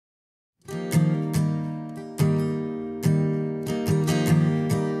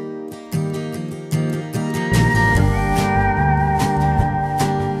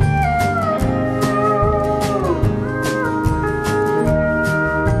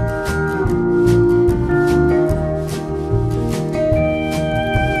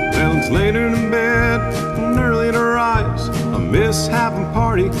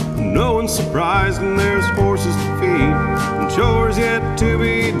unsurprised, and there's horses to feed and chores yet to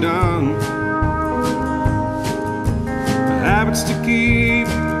be done. Habits to keep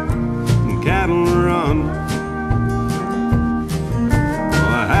and cattle to run. Well,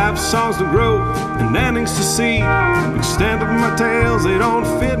 I have songs to grow and endings to see. The extent of my tales, they don't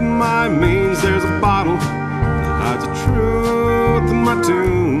fit in my means. There's a bottle that hides the truth in my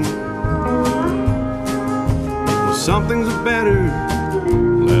tune. Well, some things are better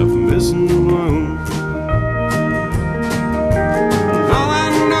left missing alone. All I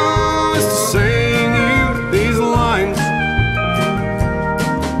know is to sing you these lines.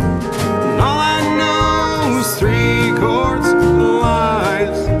 And all I know is 3 chords and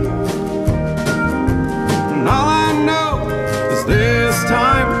lies. And all I know is this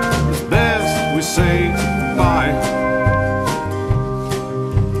time it's best we say goodbye.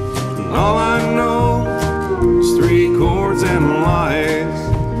 And all I know is 3 chords and lies.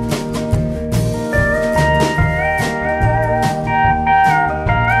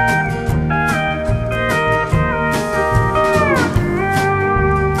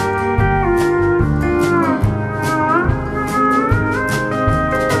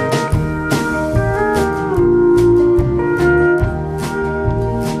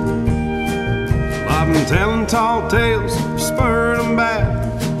 Telling tall tales, spurring them back.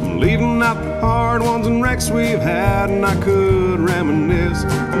 I'm leaving out the hard ones and wrecks we've had, and I could reminisce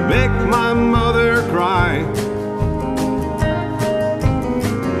and make my mother cry.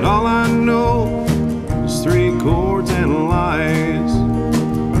 And all I know is 3 chords and